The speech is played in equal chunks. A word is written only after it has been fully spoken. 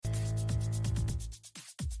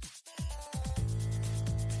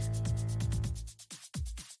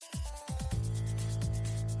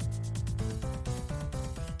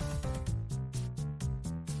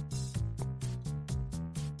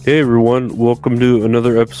Hey everyone, welcome to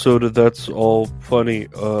another episode of That's All Funny,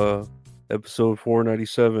 episode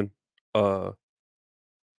 497. Uh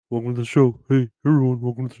Welcome to the show. Hey everyone,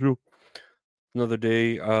 welcome to the show. Another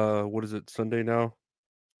day, what is it, Sunday now?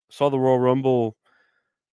 Saw the Royal Rumble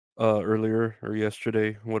earlier or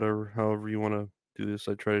yesterday, whatever, however you want to do this.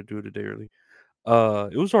 I try to do it a day early.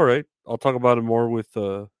 It was all right. I'll talk about it more with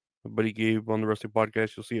my buddy Gabe on the Wrestling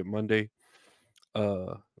Podcast. You'll see it Monday.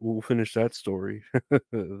 We'll finish that story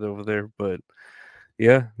over there, but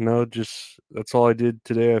yeah, no, just that's all I did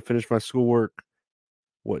today. I finished my schoolwork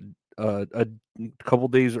what a couple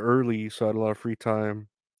days early, so I had a lot of free time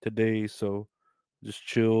today, so just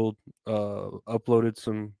chilled, uploaded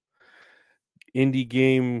some indie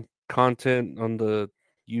game content on the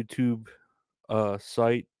YouTube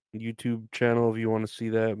site, YouTube channel if you want to see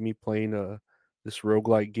that. Me playing this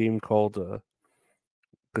roguelike game called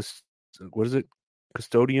Cus- what is it?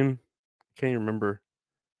 Custodian? Can't even remember.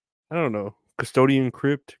 I don't know. Custodian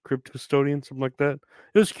Crypt Custodian, something like that.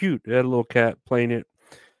 It was cute. It had a little cat playing it.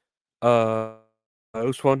 Uh, it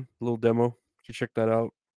was fun. A little demo. You can check that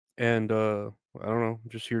out. And I don't know,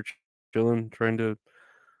 just here chilling, trying to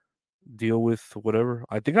deal with whatever.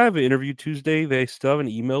 I think I have an interview Tuesday. They still haven't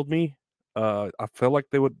emailed me. I felt like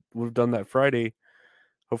they would have done that Friday.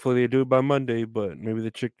 Hopefully they do it by Monday, but maybe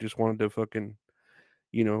the chick just wanted to fucking,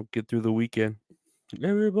 get through the weekend.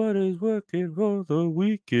 Everybody's working for the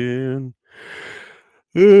weekend.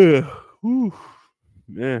 Yeah. Whew.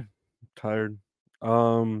 Man, I'm tired.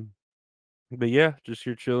 Um, but yeah, just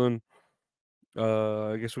here chilling.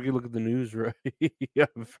 I guess we could look at the news, right? Yeah,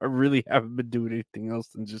 I really haven't been doing anything else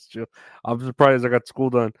than just chill. I'm surprised I got school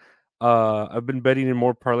done. I've been betting in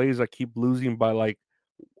more parlays. I keep losing by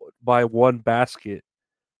one basket.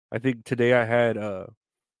 I think today I had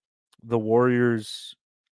the Warriors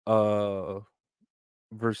uh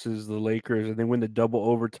versus the Lakers, and they win the double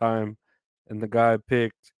overtime, and the guy I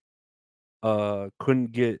picked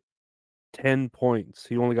couldn't get 10 points.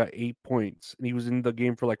 He only got 8 points, and he was in the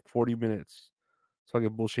game for like 40 minutes. It's fucking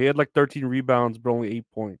bullshit. He had like 13 rebounds, but only 8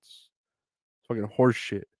 points. It's fucking horse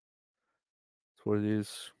shit. That's what it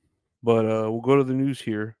is. But we'll go to the news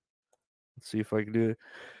here. Let's see if I can do it.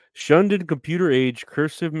 Shunned in computer age,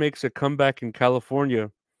 cursive makes a comeback in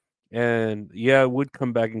California. And yeah, it would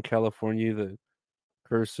come back in California. The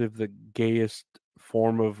cursive, the gayest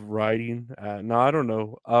form of writing. No, I don't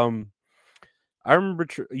know. I remember,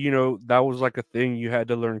 that was like a thing. You had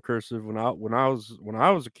to learn cursive when I was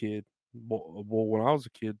a kid. Well, when I was a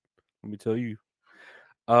kid, let me tell you.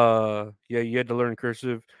 Yeah, you had to learn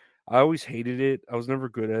cursive. I always hated it. I was never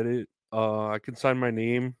good at it. I can sign my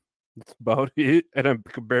name. That's about it, and I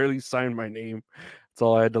could barely sign my name. That's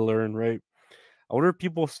all I had to learn, right? I wonder if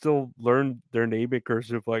people still learn their name in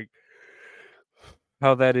cursive, like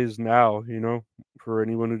how that is now. For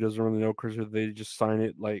anyone who doesn't really know cursive, they just sign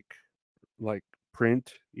it like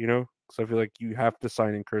print. Because I feel like you have to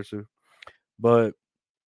sign in cursive. But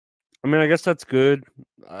I mean, I guess that's good.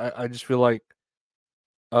 I just feel like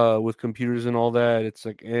with computers and all that, it's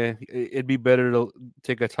like, it'd be better to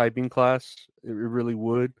take a typing class. It really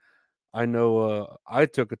would. I know. I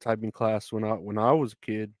took a typing class when I was a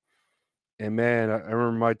kid, and man, I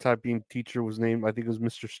remember my typing teacher was named. I think it was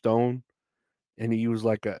Mr. Stone, and he was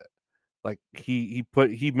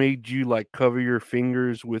he made you like cover your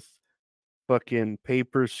fingers with fucking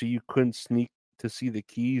paper so you couldn't sneak to see the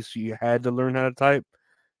keys. So you had to learn how to type.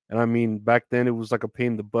 And I mean, back then it was like a pain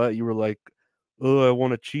in the butt. You were like, "Oh, I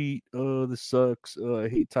want to cheat. Oh, this sucks. I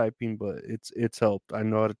hate typing," but it's helped. I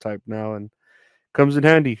know how to type now, and comes in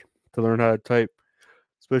handy to learn how to type,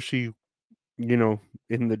 especially you know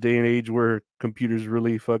in the day and age where computers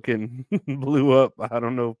really fucking blew up. I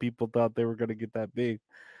don't know if people thought they were gonna get that big,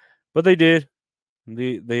 but they did.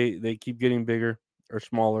 They keep getting bigger or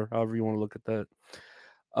smaller, however you want to look at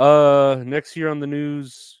that. Next year on the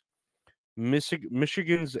news,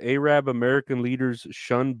 Michigan's Arab American leaders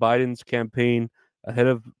shun Biden's campaign ahead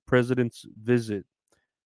of president's visit.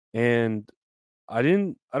 And I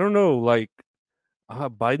don't know, like,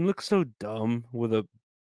 Biden looks so dumb with a,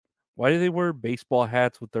 why do they wear baseball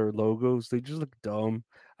hats with their logos? They just look dumb.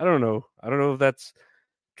 I don't know. I don't know if that's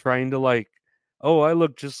trying to like, oh, I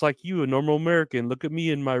look just like you, a normal American. Look at me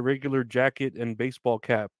in my regular jacket and baseball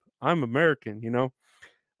cap. I'm American.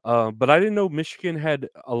 But I didn't know Michigan had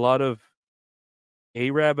a lot of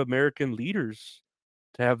Arab American leaders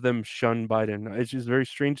to have them shun Biden. It's just very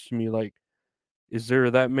strange to me. Like, is there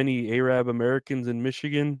that many Arab Americans in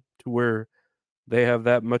Michigan to where they have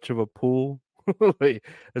that much of a pool? Like,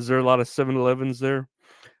 is there a lot of 7-Elevens there?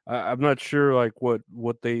 I'm not sure, like, what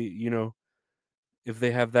they, if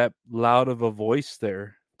they have that loud of a voice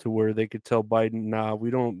there to where they could tell Biden, nah,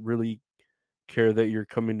 we don't really care that you're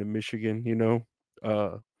coming to Michigan.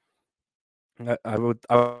 Uh, I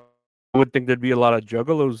would think there'd be a lot of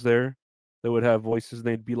juggalos there that would have voices and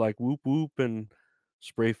they'd be like whoop whoop and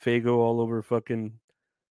spray Fago all over fucking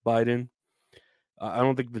Biden. I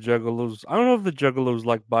don't think the juggalos. I don't know if the juggalos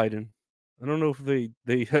like Biden. I don't know if they.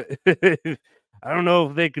 I don't know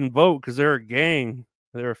if they can vote because they're a gang.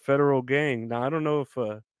 They're a federal gang. Now I don't know if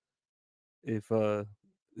uh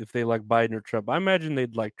if they like Biden or Trump. I imagine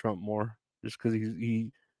they'd like Trump more just because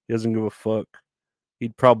he doesn't give a fuck.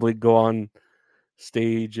 He'd probably go on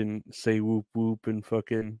stage and say whoop whoop and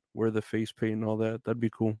fucking wear the face paint and all that. That'd be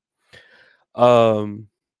cool. Um,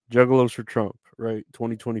 Juggalos for Trump, right?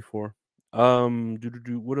 2024.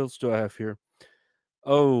 What else do I have here?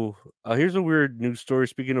 Oh, here's a weird news story.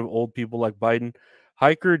 Speaking of old people like Biden,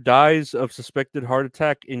 hiker dies of suspected heart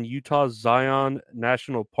attack in Utah's Zion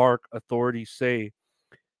National Park, authorities say.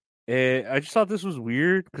 I just thought this was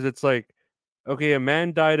weird because it's like, okay, a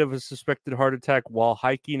man died of a suspected heart attack while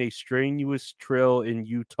hiking a strenuous trail in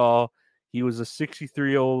Utah. He was a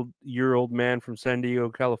 63-year-old man from San Diego,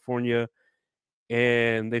 California,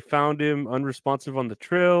 and they found him unresponsive on the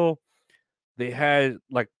trail. They had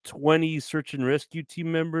like 20 search and rescue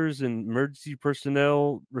team members and emergency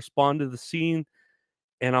personnel respond to the scene.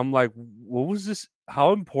 And I'm like, what was this?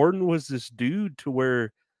 How important was this dude to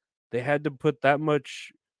where they had to put that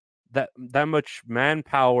much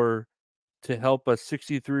manpower to help a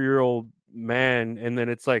 63-year-old man, and then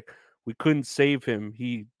it's like we couldn't save him.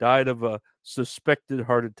 He died of a suspected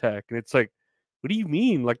heart attack, and it's like, what do you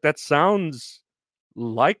mean? Like that sounds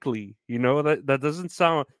likely, that doesn't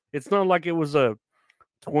sound. It's not like it was a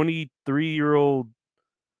 23-year-old,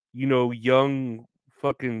 young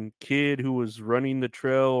fucking kid who was running the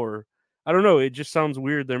trail, or I don't know. It just sounds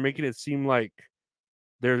weird. They're making it seem like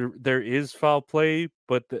there is foul play,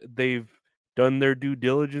 but they've done their due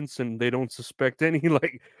diligence and they don't suspect any.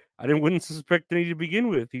 Like I wouldn't suspect any to begin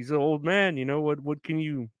with. He's an old man. What can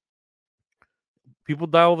you? People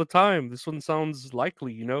die all the time. This one sounds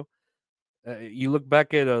likely. You look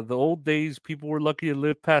back at the old days. People were lucky to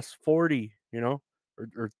live past 40.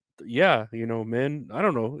 Or yeah, men. I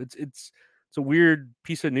don't know. It's a weird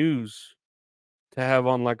piece of news to have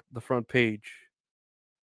on like the front page.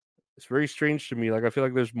 It's very strange to me. Like I feel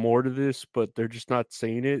like there's more to this, but they're just not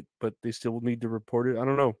saying it. But they still need to report it. I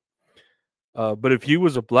don't know. But if he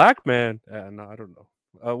was a black man, no, I don't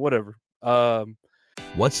know. Whatever.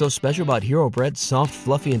 What's so special about Hero Bread's soft,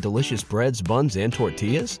 fluffy, and delicious breads, buns, and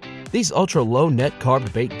tortillas? These ultra-low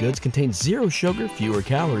net-carb baked goods contain zero sugar, fewer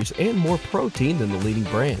calories, and more protein than the leading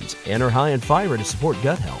brands, and are high in fiber to support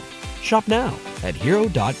gut health. Shop now at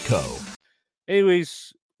hero.co.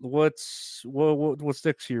 Anyways, what's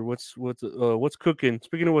next here? What's cooking?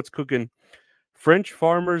 Speaking of what's cooking, French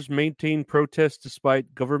farmers maintain protests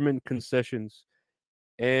despite government concessions.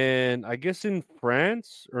 And I guess in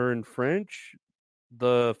France or in French,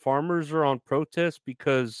 the farmers are on protest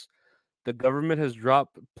because the government has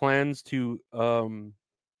dropped plans to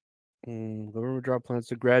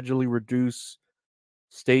gradually reduce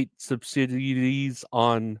state subsidies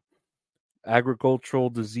on agricultural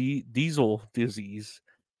diesel disease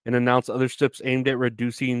and announce other steps aimed at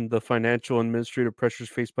reducing the financial and administrative pressures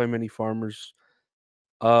faced by many farmers.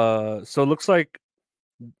 So it looks like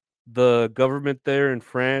the government there in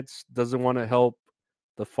France doesn't want to help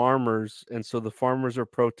the farmers, and so the farmers are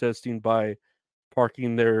protesting by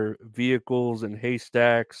parking their vehicles and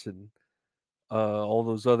haystacks and all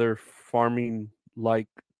those other farming like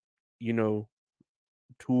you know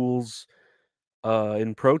tools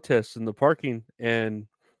in protests in the parking. And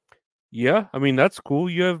yeah, I mean that's cool.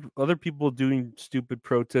 You have other people doing stupid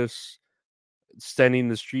protests, standing in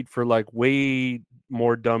the street for like way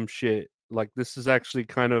more dumb shit. Like this is actually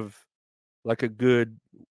kind of like a good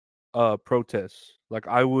protest. Like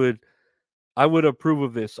I would approve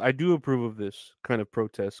of this. I do approve of this kind of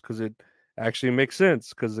protest because it actually makes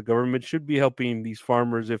sense because the government should be helping these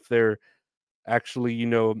farmers if they're actually,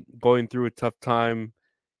 going through a tough time,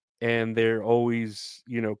 and they're always,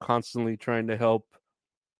 constantly trying to help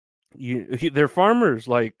you. They're farmers.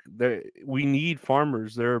 Like we need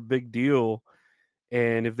farmers. They're a big deal.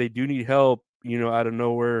 And if they do need help, out of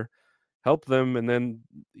nowhere, help them, and then,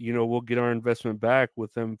 we'll get our investment back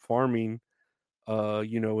with them farming.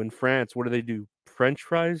 In France, what do they do? French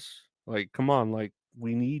fries? Like, come on, like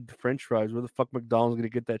we need French fries. Where the fuck McDonald's gonna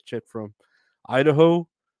get that shit from? Idaho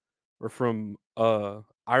or from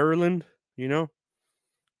Ireland, you know?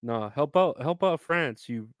 Nah, help out France,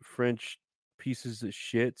 you French pieces of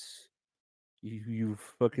shits. You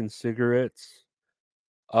fucking cigarettes.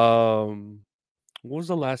 What was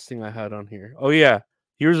the last thing I had on here? Oh yeah.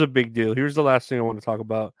 here's a big deal. Here's the last thing I want to talk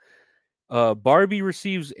about. Barbie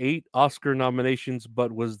receives 8 Oscar nominations,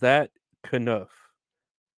 but was that enough?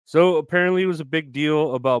 So apparently it was a big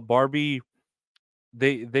deal about Barbie.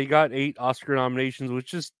 They got 8 Oscar nominations,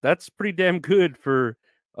 which is that's pretty damn good for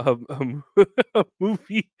a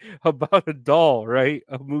movie about a doll, right?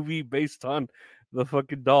 A movie based on the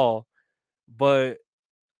fucking doll. But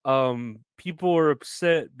people are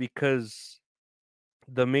upset because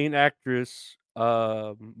the main actress,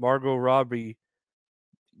 Margot Robbie,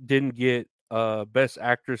 didn't get best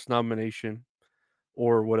actress nomination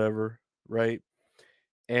or whatever, right?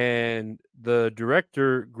 And the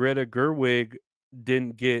director Greta Gerwig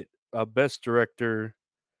didn't get a best director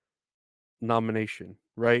nomination,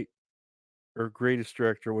 right? Or greatest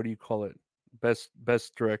director, what do you call it?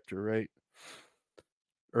 Best director, right?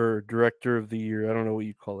 Or director of the year, I don't know what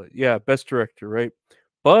you call it. Yeah, best director, right?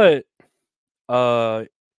 But uh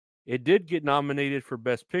it did get nominated for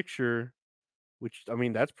best picture, which I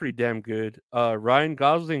mean that's pretty damn good. Ryan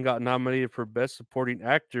Gosling got nominated for best supporting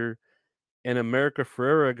actor, and America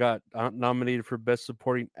Ferrera got nominated for best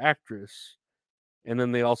supporting actress. And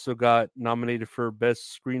then they also got nominated for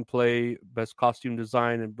best screenplay, best costume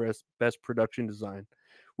design, and best production design,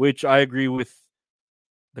 which I agree with.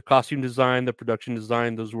 The costume design, the production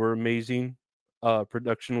design, those were amazing.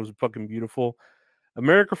 Production was fucking beautiful.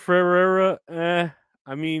 America Ferrera,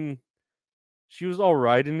 I mean, she was all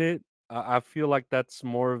right in it. I feel like that's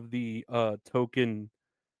more of the token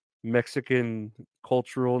Mexican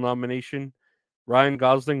cultural nomination. Ryan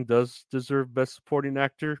Gosling does deserve Best Supporting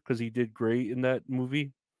Actor because he did great in that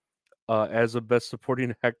movie as a Best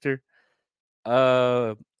Supporting Actor.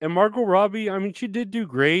 And Margot Robbie, I mean, she did do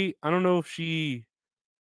great. I don't know if she,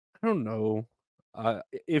 I don't know,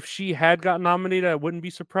 if she had got nominated, I wouldn't be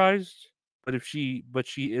surprised. But she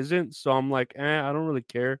isn't. So I'm like, I don't really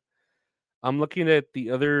care. I'm looking at the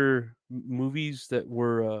other movies that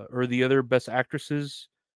were, or the other Best Actresses,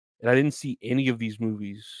 and I didn't see any of these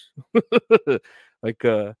movies. like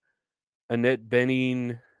Annette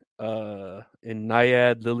Bening, in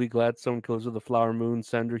Naiad, Lily Gladstone, Killers of the Flower Moon,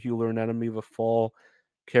 Sandra Hüller, Anatomy of a Fall,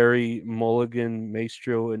 Carrie Mulligan,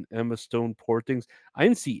 Maestro, and Emma Stone, Poor Things. I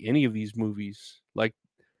didn't see any of these movies. Like,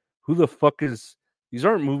 who the fuck is? These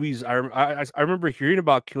aren't movies. I remember hearing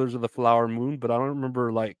about Killers of the Flower Moon, but I don't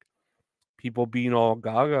remember like people being all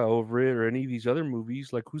gaga over it or any of these other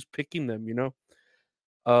movies. Like, who's picking them?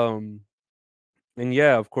 Um, and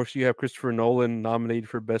yeah, of course, you have Christopher Nolan nominated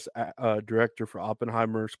for Best Director for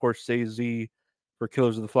Oppenheimer, Scorsese for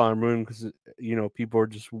Killers of the Flower Moon because people are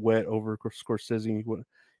just wet over Scorsese. What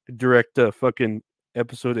direct a fucking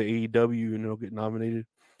episode of AEW and he'll get nominated.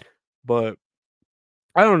 But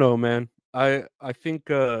I don't know, man. I think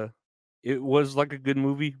it was like a good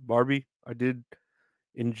movie, Barbie. I did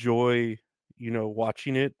enjoy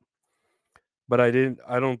watching it, but I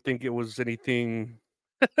don't think it was anything.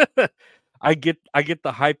 I get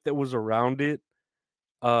the hype that was around it.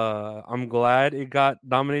 I'm glad it got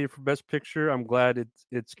nominated for Best Picture. I'm glad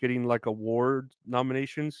it's getting like award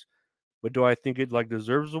nominations. But do I think it like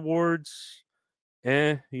deserves awards?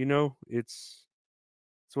 It's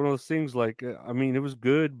one of those things. Like, I mean, it was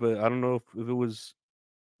good, but I don't know if it was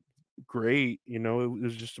great. It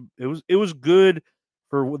was just it was good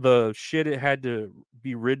for the shit it had to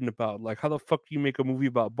be written about. Like, how the fuck do you make a movie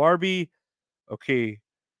about Barbie? Okay,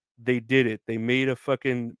 they did it. They made a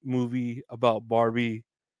fucking movie about Barbie.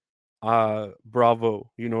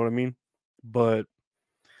 Bravo. You know what I mean? But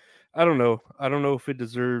I don't know. I don't know if it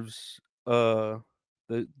deserves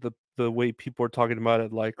the way people are talking about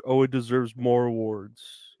it, like, oh, it deserves more awards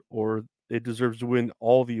or it deserves to win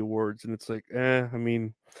all the awards. And it's like, I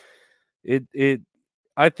mean, it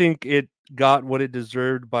I think it got what it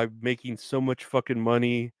deserved by making so much fucking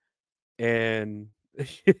money and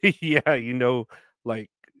yeah, like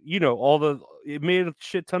all the it made a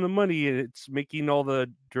shit ton of money and it's making all the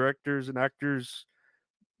directors and actors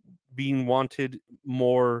being wanted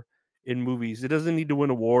more in movies. It doesn't need to win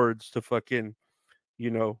awards to fucking,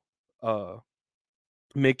 you know, uh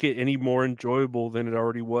make it any more enjoyable than it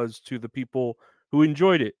already was to the people who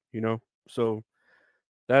enjoyed it. So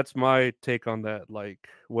that's my take on that. Like,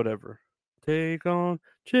 whatever. Take on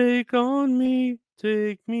me,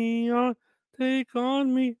 take me on, take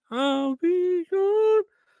on me, I'll be gone.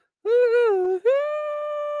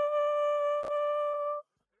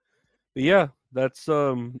 But yeah, that's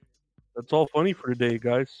all funny for today,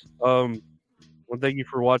 guys. Well, thank you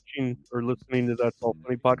for watching or listening to That's All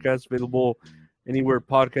Funny podcast. Available anywhere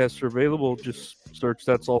podcasts are available. Just search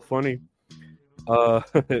That's All Funny.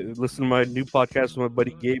 Listen to my new podcast with my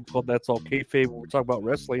buddy Gabe called That's All Kayfabe, where we talk about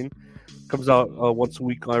wrestling. Comes out once a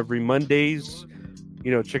week on every Mondays.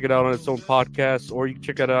 check it out on its own podcast, or you can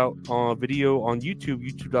check it out on video on YouTube,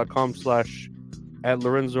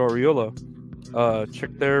 youtube.com/@Lorenzo Ariola.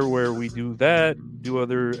 Check there where we do that, do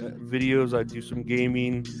other videos. I do some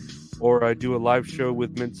gaming, or I do a live show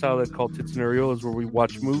with Mint Salad called Tits and Areolas, where we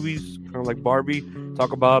watch movies, kind of like Barbie,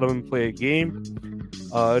 talk about them, play a game.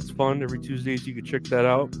 It's fun every Tuesdays. You can check that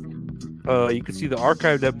out. You can see the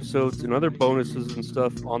archived episodes and other bonuses and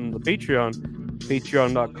stuff on the Patreon.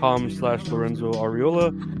 Patreon.com/Lorenzo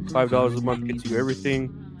Ariola. $5 a month gets you everything.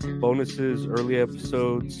 Bonuses, early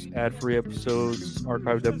episodes, ad-free episodes,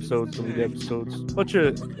 archived episodes, deleted episodes, bunch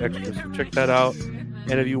of extras. So check that out.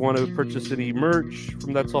 And if you want to purchase any merch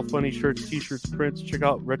from That's All Funny, shirts, t-shirts, prints, check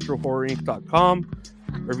out retrohorrorinc.com.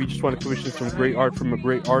 Or if you just want to commission some great art from a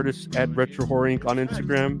great artist, at Retro Horror Inc. on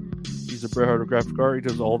Instagram. He's a Bret Hart of graphic art. He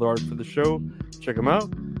does all the art for the show. Check him out.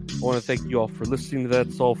 I want to thank you all for listening to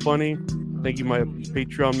That's All Funny. Thank you, my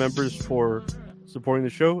Patreon members, for supporting the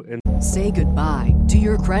show. And say goodbye to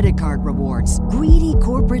your credit card rewards. Greedy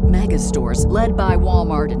corporate mega stores, led by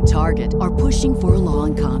Walmart and Target, are pushing for a law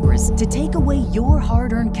in Congress to take away your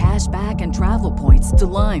hard-earned cash back and travel points to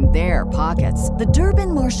line their pockets. The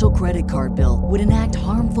Durbin-Marshall credit card bill would enact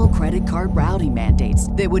harmful credit card routing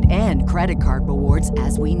mandates that would end credit card rewards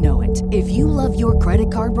as we know it. If you love your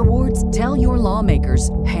credit card rewards, tell your lawmakers,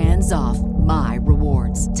 hands off my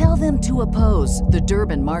rewards. Tell them to oppose the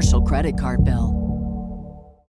Durbin-Marshall credit card bill.